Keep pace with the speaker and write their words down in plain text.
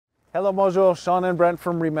Hello, bonjour, Sean and Brent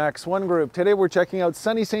from Remax One Group. Today we're checking out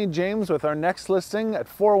sunny St. James with our next listing at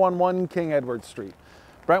 411 King Edward Street.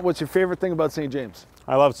 Brent, what's your favorite thing about St. James?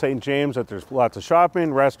 I love St. James that there's lots of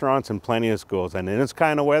shopping, restaurants, and plenty of schools. And in this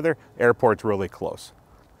kind of weather, airport's really close.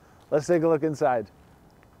 Let's take a look inside.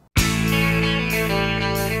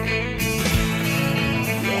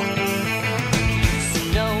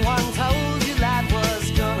 No one told you life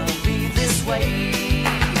was gonna be this way.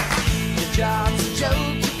 Your job's a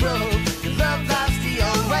joke, you broke, your love life's the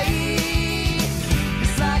old way.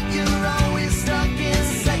 It's like you're always stuck in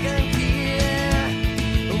second gear.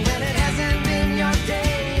 When it hasn't been your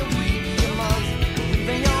day, a week, a month,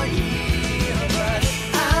 even your year. But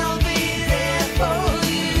I'll be there for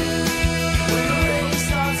you when the rain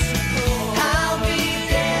starts to pour. I'll be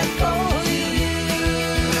there for you,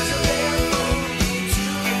 'cause I'm there for you too.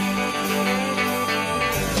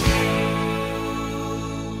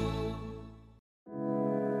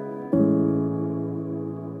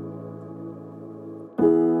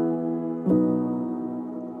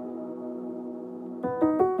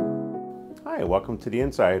 Hi, welcome to the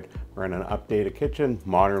inside. We're in an updated kitchen,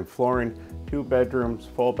 modern flooring, 2 bedrooms,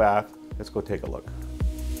 full bath. Let's go take a look.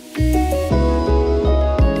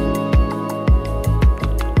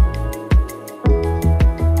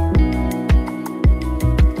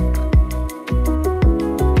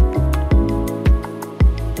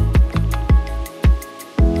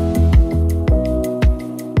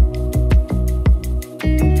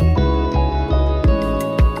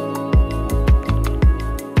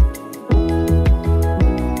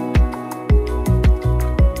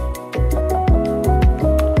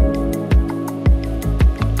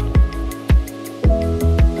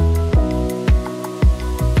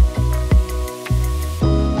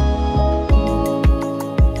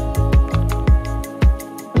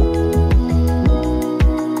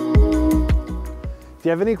 If you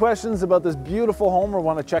have any questions about this beautiful home or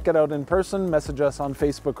want to check it out in person, message us on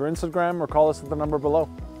Facebook or Instagram or call us at the number below.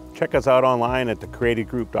 Check us out online at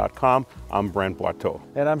thekiraydygroup.com. I'm Brent Boiteau.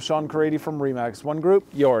 And I'm Sean Kirady from Remax One Group,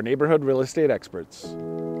 your neighborhood real estate experts.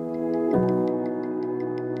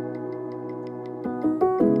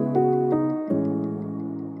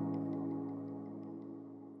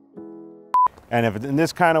 And if it's in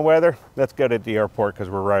this kind of weather, let's get at the airport because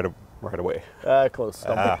we're right away. Close.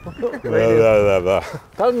 Tongue-tied.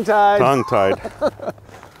 Tongue-tied.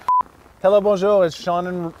 Hello, bonjour, it's Sean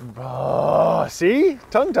and... Oh, see?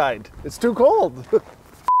 Tongue-tied. It's too cold.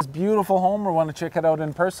 This beautiful home or want to check it out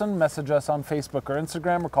in person, message us on Facebook or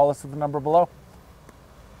Instagram or call us at the number below.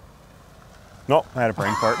 Nope, I had a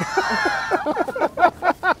brain fart.